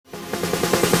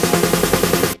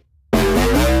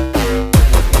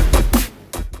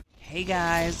Hey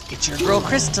guys, it's your girl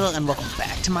Crystal and welcome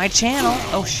back to my channel.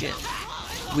 Oh shit.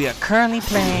 We are currently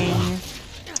playing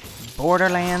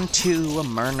Borderlands 2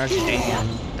 Minerva's Den,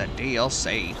 the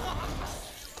DLC.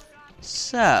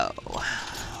 So,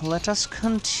 let us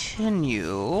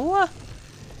continue.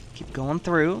 Keep going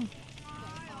through.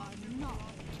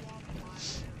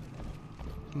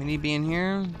 We need to be in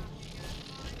here.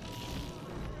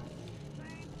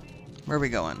 Where are we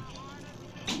going?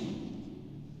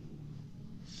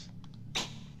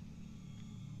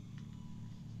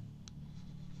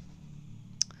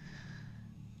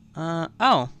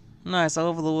 Oh, nice, I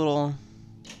love the little...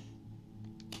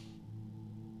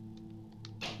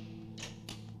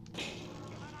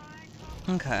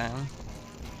 Okay.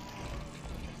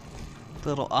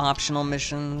 Little optional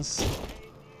missions.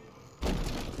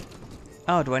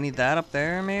 Oh, do I need that up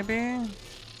there, maybe?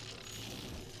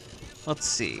 Let's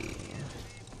see.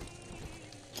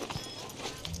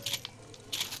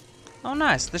 Oh,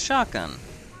 nice, the shotgun.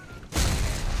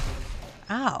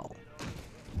 Ow.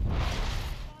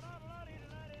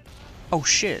 Oh,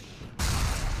 shit.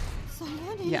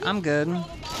 Yeah, I'm good.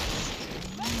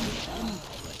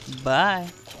 Bye.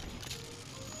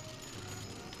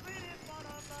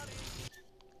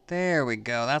 There we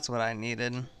go, that's what I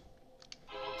needed.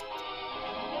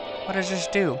 What does this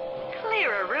do?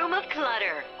 Clear a room of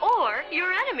clutter, or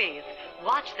your enemies.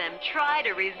 Watch them try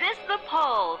to resist the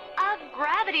pull. A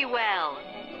gravity well.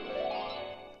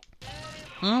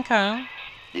 Okay.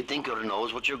 The Tinker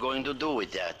knows what you're going to do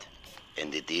with that,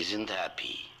 and it isn't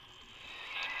happy.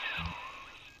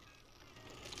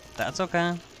 That's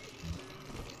okay.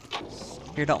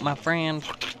 You're not my friend.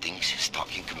 Porter thinks his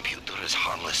talking computer is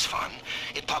harmless fun.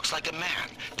 It talks like a man.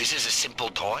 This is a simple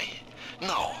toy?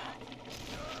 No.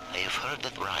 I have heard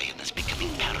that Ryan is becoming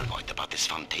paranoid about this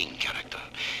Fontaine character.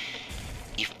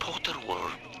 If Porter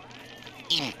were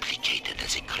implicated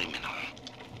as a criminal,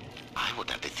 I would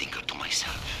have the Tinker to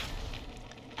myself.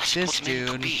 That's This what's meant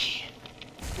to dude. be.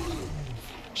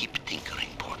 Keep tinkering,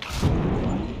 Porter.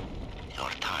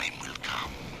 Your time will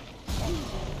come.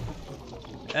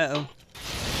 Uh-oh.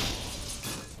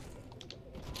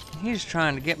 He's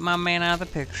trying to get my man out of the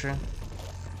picture.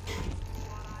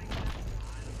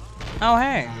 Oh,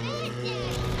 hey.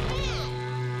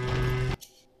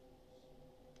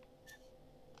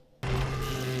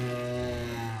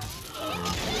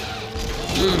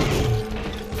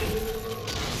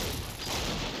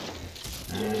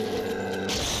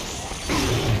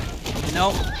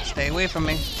 Nope. Stay away from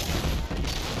me.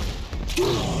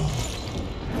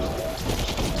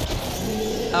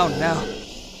 Oh no.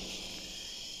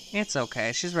 It's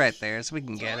okay. She's right there, so we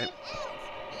can get it.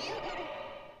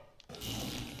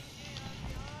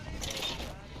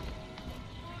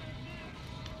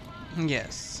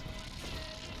 Yes.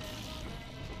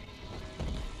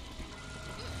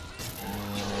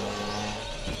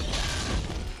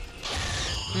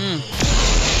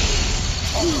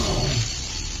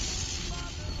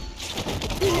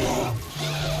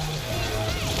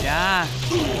 Yeah.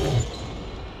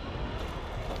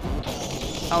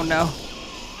 Oh no.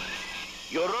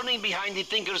 You're running behind the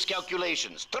Tinker's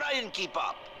calculations. Try and keep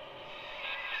up.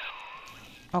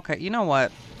 Okay, you know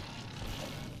what?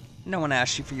 No one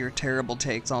asked you for your terrible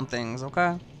takes on things,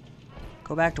 okay?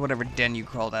 Go back to whatever den you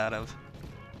crawled out of.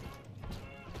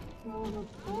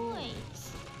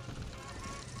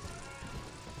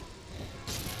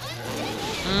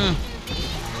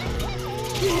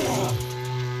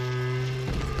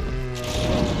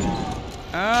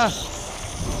 Ah!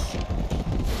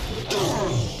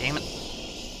 Damn it.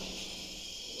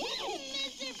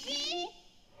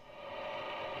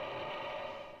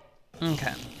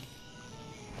 Okay.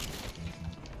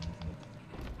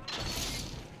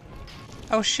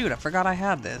 Oh shoot, I forgot I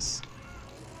had this.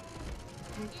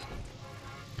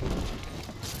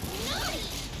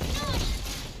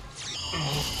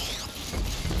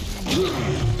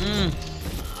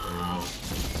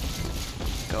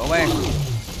 Go away.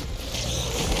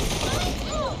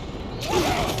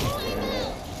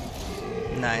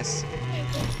 Nice.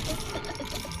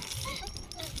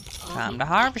 Time to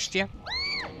harvest you.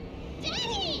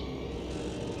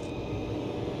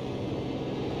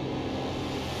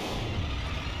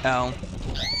 Oh.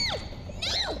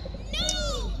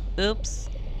 Oops.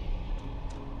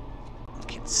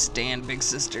 Can't stand big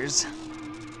sisters.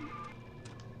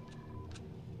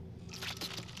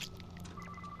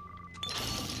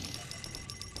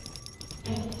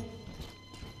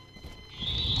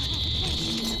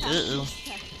 Uh-oh.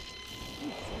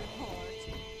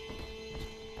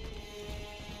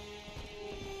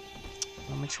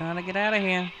 I'm trying to get out of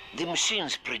here. The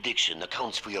machine's prediction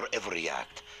accounts for your every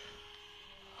act.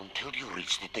 Until you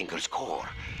reach the Tinker's core,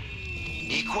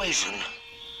 equation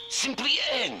simply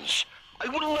ends. I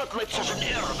will not let such an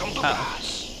error come to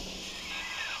pass.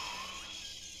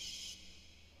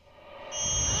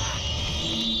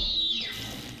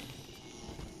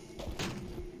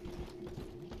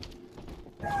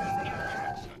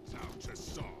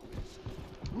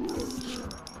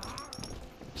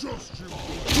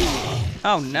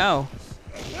 Oh no.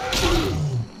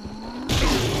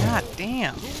 God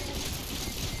damn.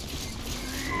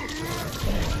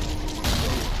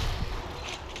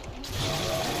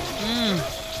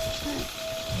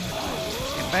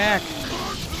 Get back.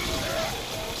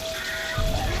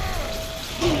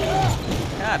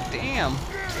 God damn.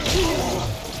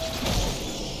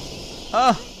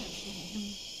 Oh.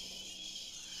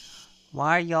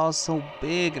 Why are y'all so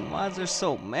big and why is there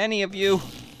so many of you?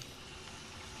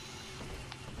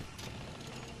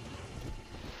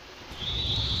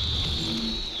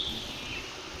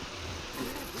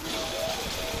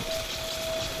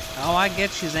 Oh, I get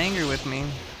she's angry with me.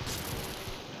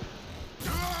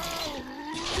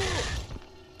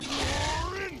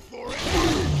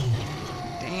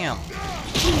 Damn.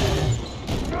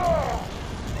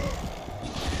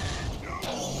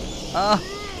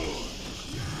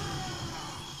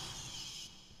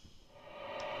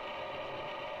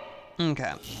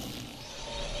 Okay.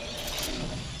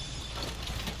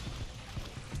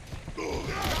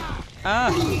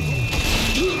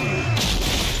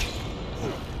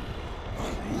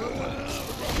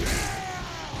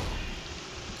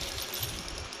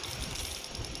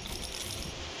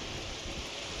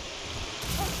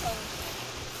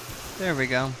 There we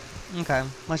go. Okay,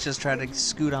 let's just try to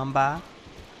scoot on by.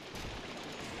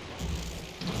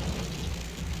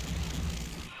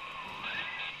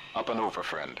 Up and over,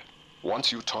 friend.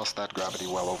 Once you toss that gravity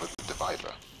well over the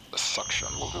divider, the suction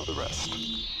will do the rest.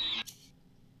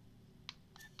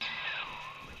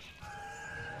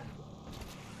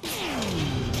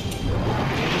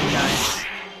 Nice.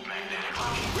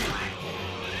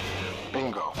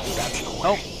 Bingo, that's the way.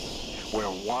 Oh. We're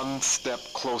one step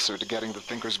closer to getting the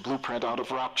Thinker's blueprint out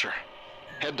of Rapture.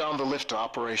 Head down the lift to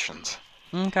operations.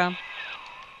 Okay.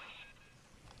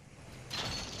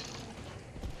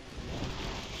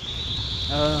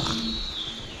 Ugh.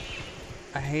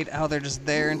 I hate how they're just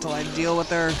there until I deal with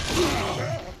her.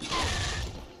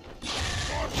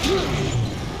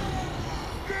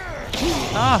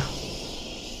 Ah!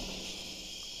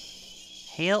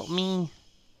 Help me.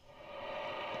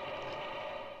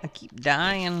 I keep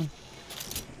dying.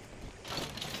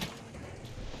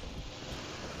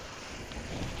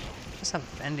 Just have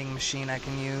a vending machine I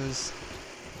can use.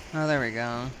 Oh, there we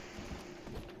go.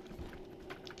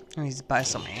 I need to buy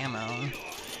some ammo.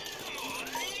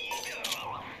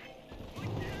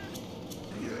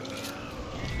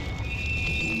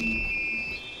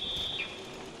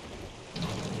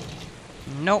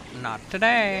 Nope, not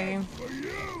today.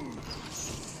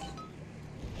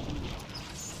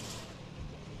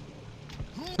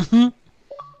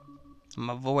 I'm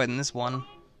avoiding this one.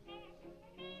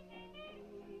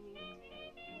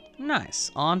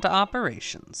 Nice. On to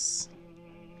operations.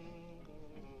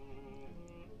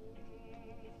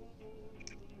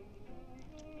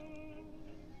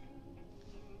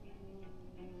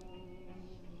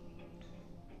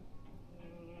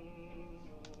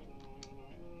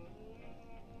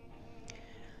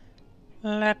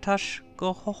 Let us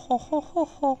go ho ho ho ho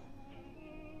ho.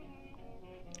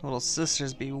 Little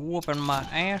sisters be whooping my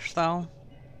ass though.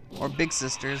 Or big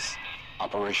sisters.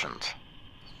 Operations.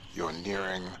 You're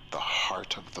nearing the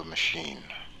heart of the machine.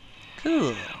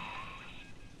 Cool.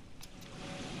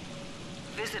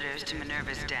 Visitors to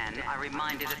Minerva's den are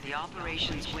reminded that the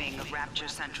operations wing of Rapture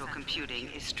Central Computing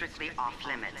is strictly off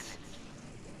limits.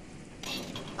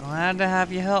 Glad to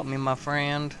have you help me, my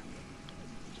friend.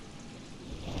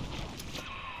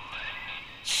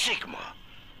 Sigma,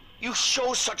 you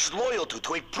show such loyalty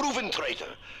to a proven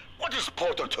traitor. What is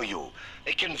Porter to you?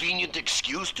 A convenient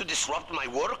excuse to disrupt my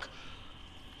work?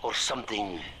 Or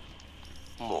something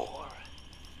more?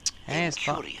 Hey, I'm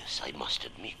curious, I must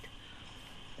admit.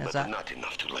 But not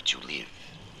enough to let you live.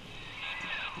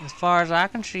 As far as I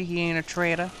can see, he ain't a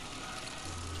traitor.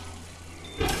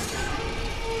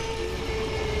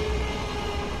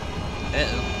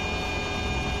 Uh-oh.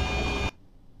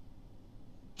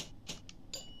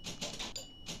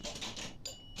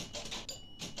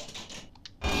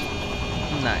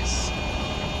 Nice.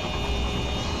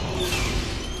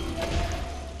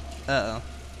 Uh-oh.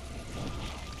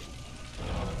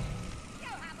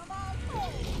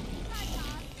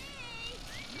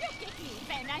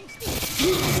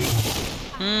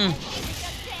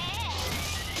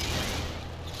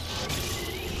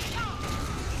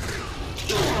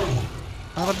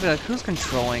 I would be like, who's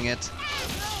controlling it?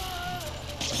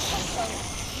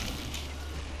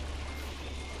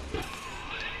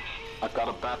 I've got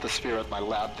a bathysphere at my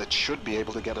lab that should be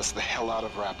able to get us the hell out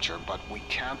of Rapture, but we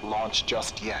can't launch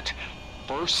just yet.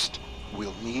 First,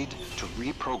 we'll need to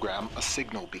reprogram a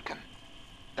signal beacon.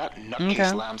 That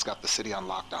nutcase Lamb's got the city on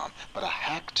lockdown, but a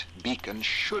hacked beacon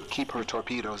should keep her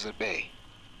torpedoes at bay.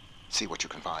 See what you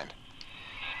can find.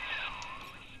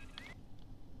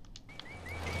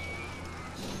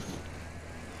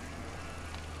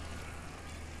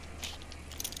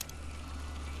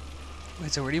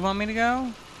 Wait, so where do you want me to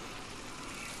go?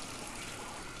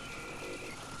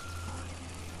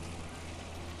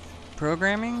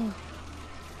 Programming?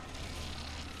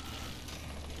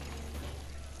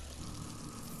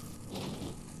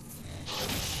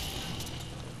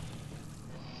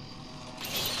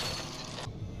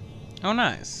 Oh,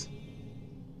 nice.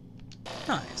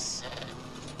 Nice.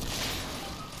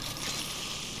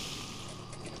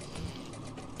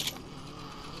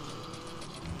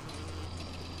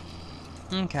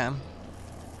 Okay.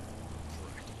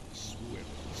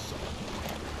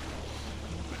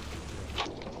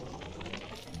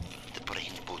 The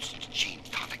brain boost gene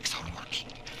tonics are working.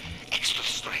 Extra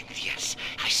strength, yes.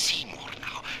 I see more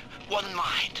now. One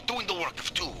mind, doing the work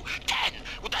of 2, 10,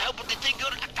 with the help of the figure,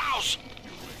 1,000.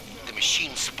 The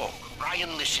machine spoke,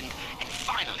 Ryan listened, and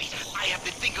finally, I have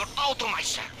the figure all to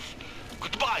myself.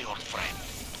 Goodbye, old friend.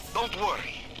 Don't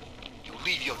worry. You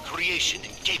leave your creation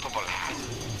in capable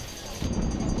hands.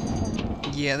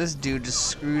 Yeah, this dude just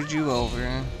screwed you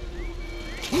over.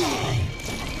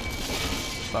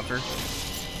 Fucker.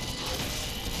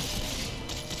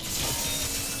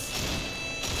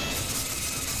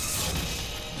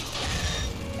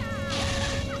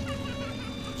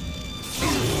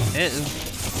 Ew.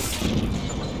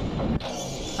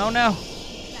 Oh no.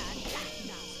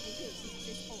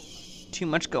 Too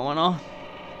much going on.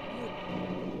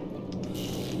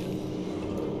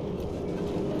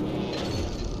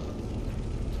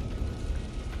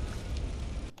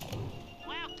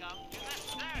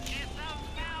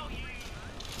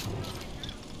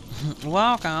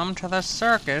 Welcome to the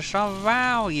circus of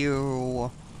value.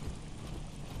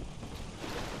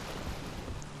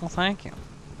 Well, thank you.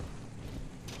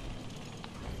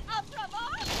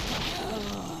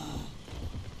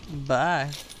 Bye.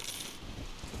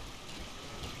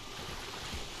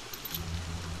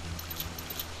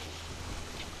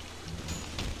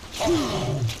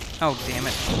 Oh, damn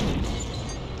it.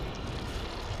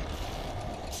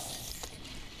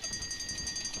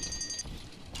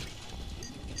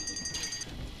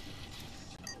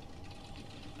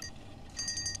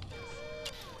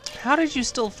 How did you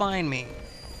still find me?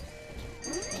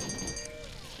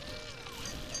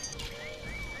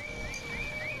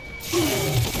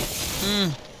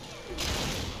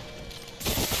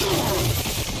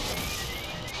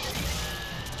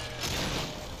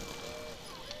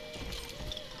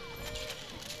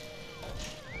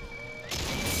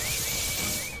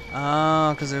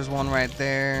 Oh, because there's one right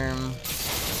there.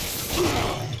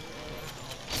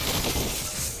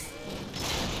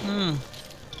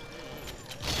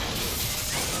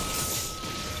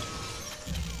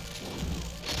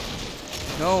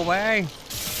 Go away.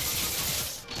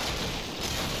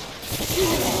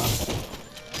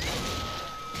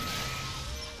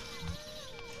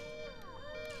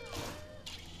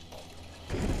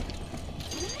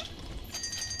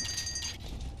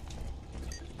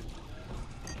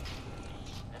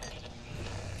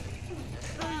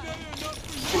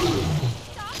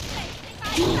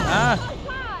 Ah.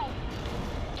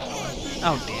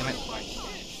 Oh, damn it.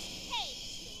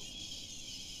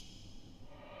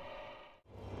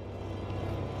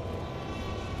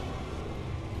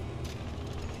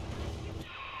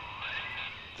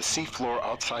 The seafloor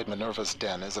outside Minerva's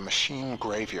den is a machine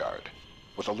graveyard.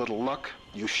 With a little luck,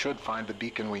 you should find the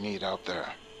beacon we need out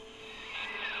there.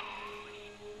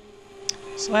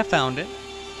 So I found it.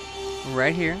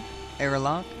 Right here.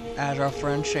 Airlock, as our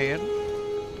friend said.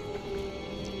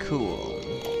 Cool.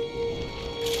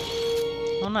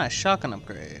 Oh, nice. Shotgun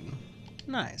upgrade.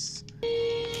 Nice.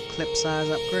 Clip size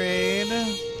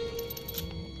upgrade.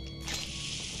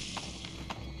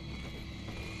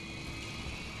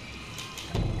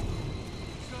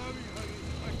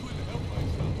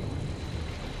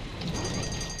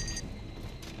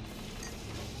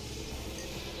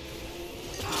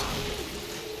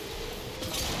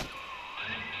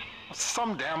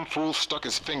 Some damn fool stuck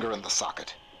his finger in the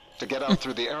socket. To get out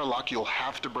through the airlock, you'll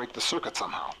have to break the circuit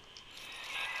somehow.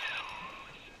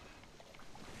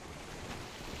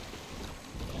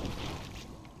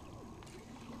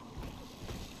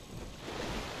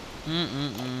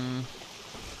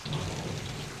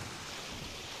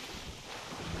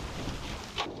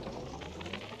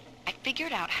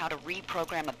 figured out how to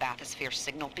reprogram a bathysphere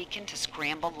signal beacon to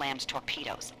scramble Lamb's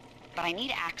torpedoes. But I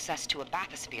need access to a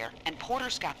bathysphere, and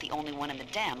Porter's got the only one in the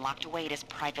den locked away at his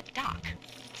private dock.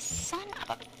 Son of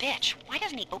a bitch, why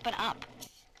doesn't he open up?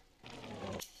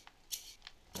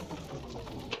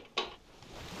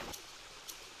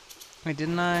 Wait,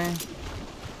 didn't I?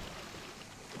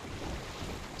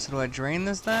 So do I drain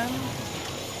this then?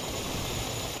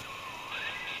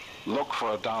 Look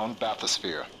for a downed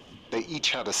bathysphere. They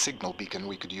each had a signal beacon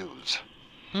we could use.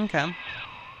 Okay.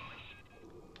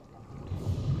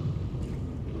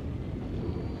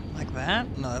 Like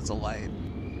that? No, that's a light.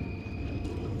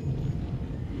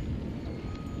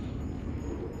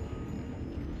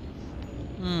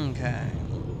 Okay.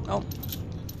 Oh.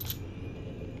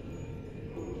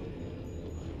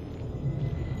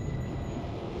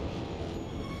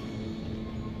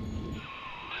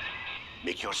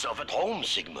 Make yourself at home,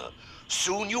 Sigma.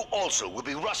 Soon you also will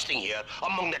be rusting here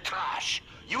among the trash.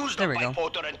 Used There up we by go.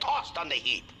 Porter and tossed on the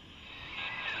heap.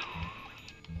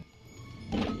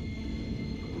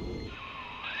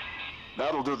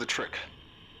 That'll do the trick.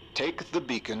 Take the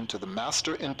beacon to the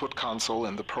master input console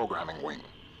in the programming wing.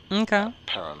 Okay.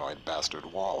 Paranoid bastard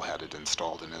Wall had it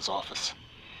installed in his office.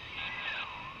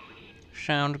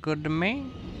 Sound good to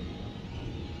me.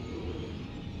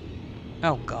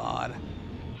 Oh, God.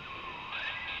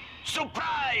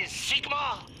 Surprise,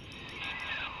 Sigma!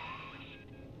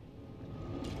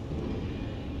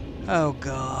 Oh,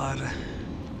 God.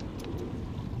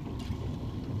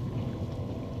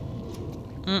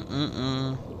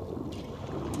 Mm-mm-mm.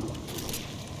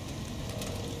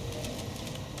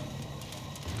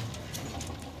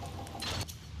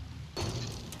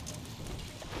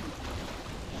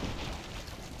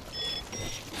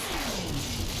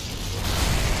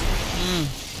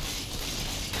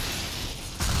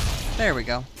 There we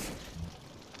go.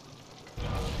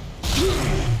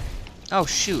 Oh,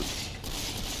 shoot.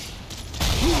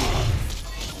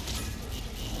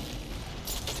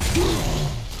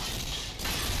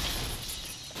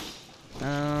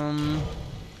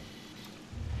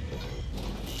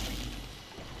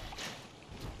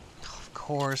 Of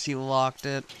course, you locked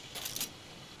it.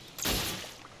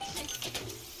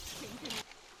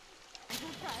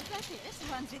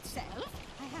 Runs itself.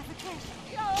 I have a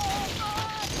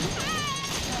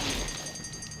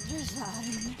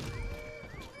Resign.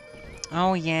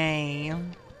 Oh, yay.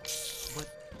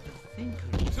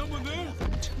 Someone there?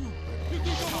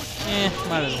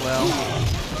 Might as well.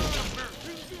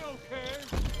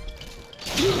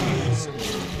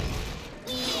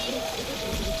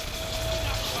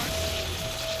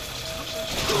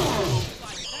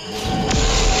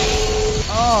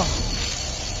 Oh!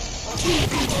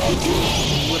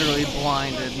 Literally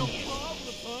blinded.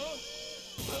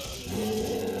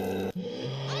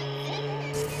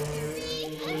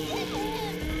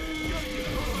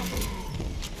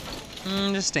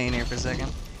 Just staying here for a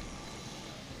second.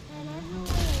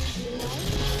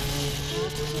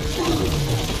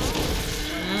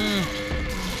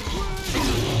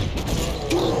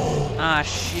 Ah,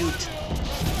 shoot.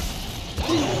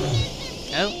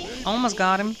 Oh, almost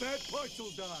got him. That parts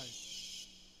will die.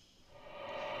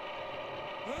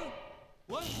 Huh?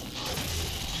 What?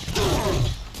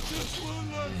 This one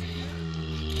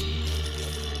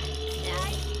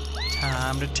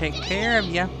Time to take care of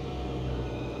ya.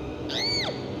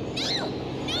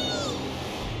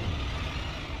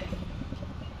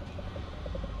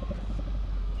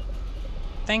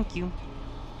 Thank you.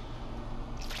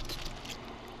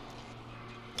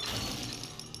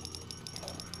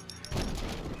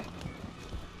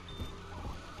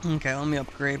 Okay, let me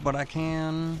upgrade what I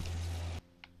can.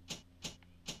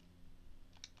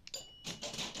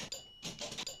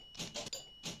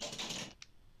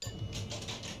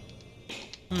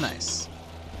 Nice.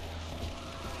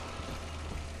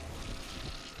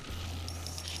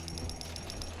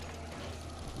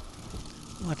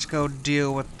 Let's go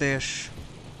deal with this.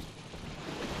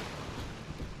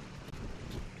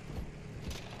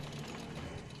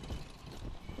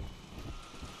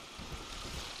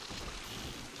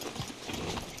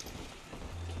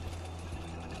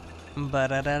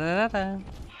 Ba-da-da-da-da-da.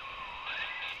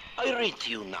 I read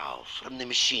to you now from the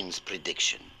machine's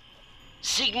prediction.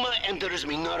 Sigma enters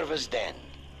Minerva's den.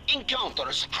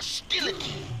 Encounters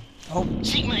hostility. Oh.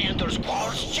 Sigma enters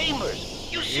Quar's chambers.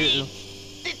 You see?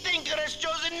 The Thinker has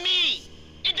chosen me!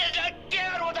 It does not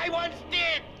care what I once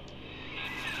did!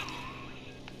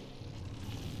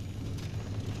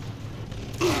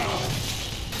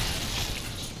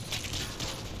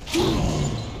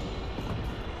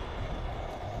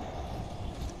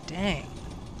 Dang.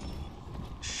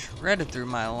 Shredded through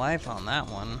my life on that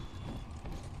one.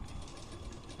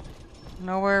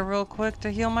 Nowhere real quick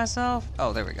to heal myself?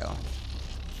 Oh, there we go.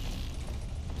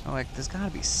 Oh, like, there's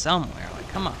gotta be somewhere. Like,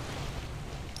 come on.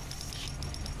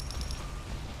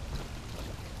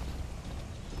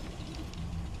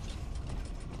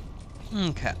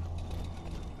 Okay.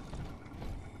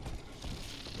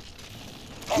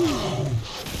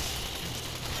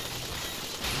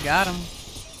 Got him.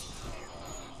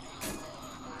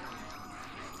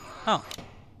 Oh.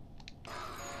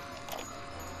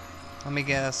 Let me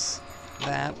guess.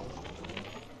 That.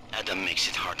 Adam makes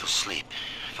it hard to sleep,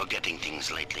 forgetting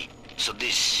things lately. So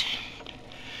this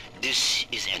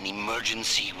is an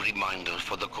emergency reminder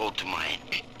for the code to my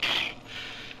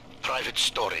private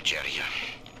storage area.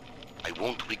 I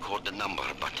won't record the number,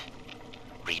 but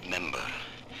remember,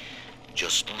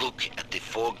 just look at the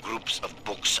 4 groups of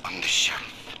books on the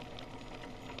shelf.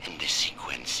 And the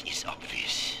sequence is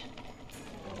obvious.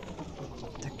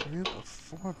 The group of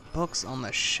 4 books on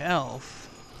the shelf.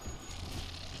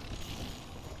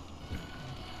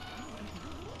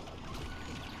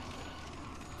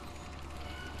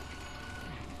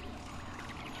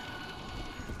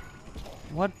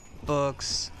 What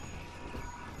books?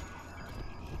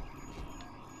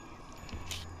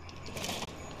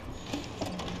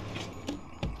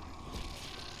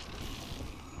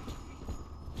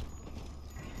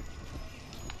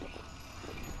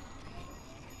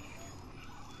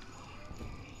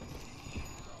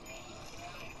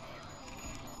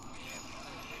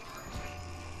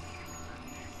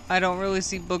 I don't really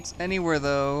see books anywhere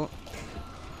though.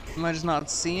 Am I just not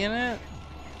seeing it?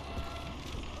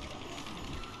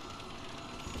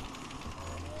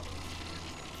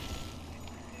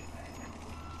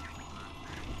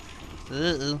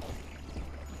 Uh-oh.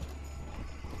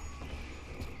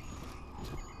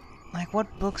 Like,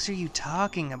 what books are you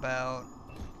talking about?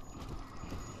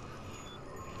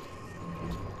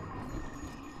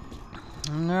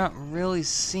 I'm not really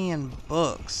seeing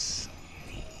books.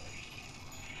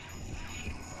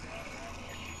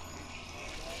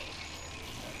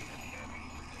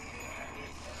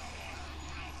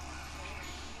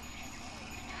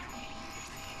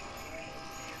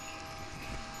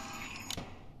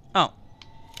 Oh.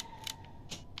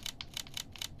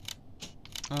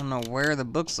 I don't know where the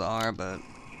books are, but...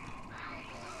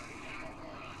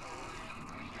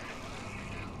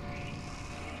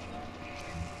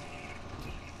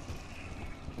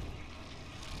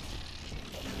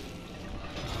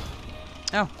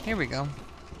 Oh, here we go.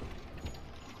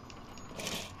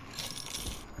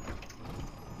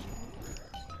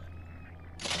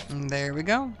 And there we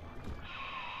go.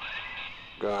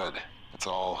 Good. It's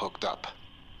all hooked up.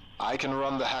 I can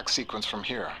run the hack sequence from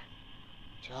here.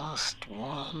 Just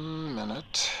 1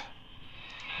 minute.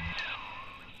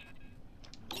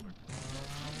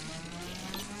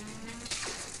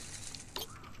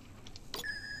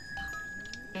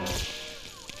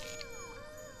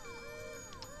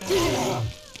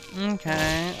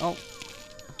 Okay. Oh.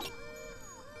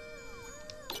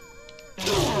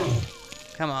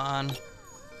 Come on.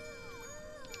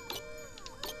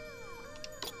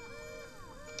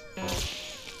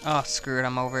 Oh, screw it,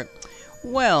 I'm over it.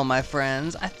 Well, my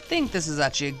friends, I think this is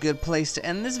actually a good place to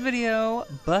end this video,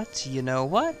 but you know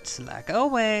what? Like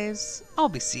always, I'll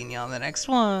be seeing you on the next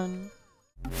one.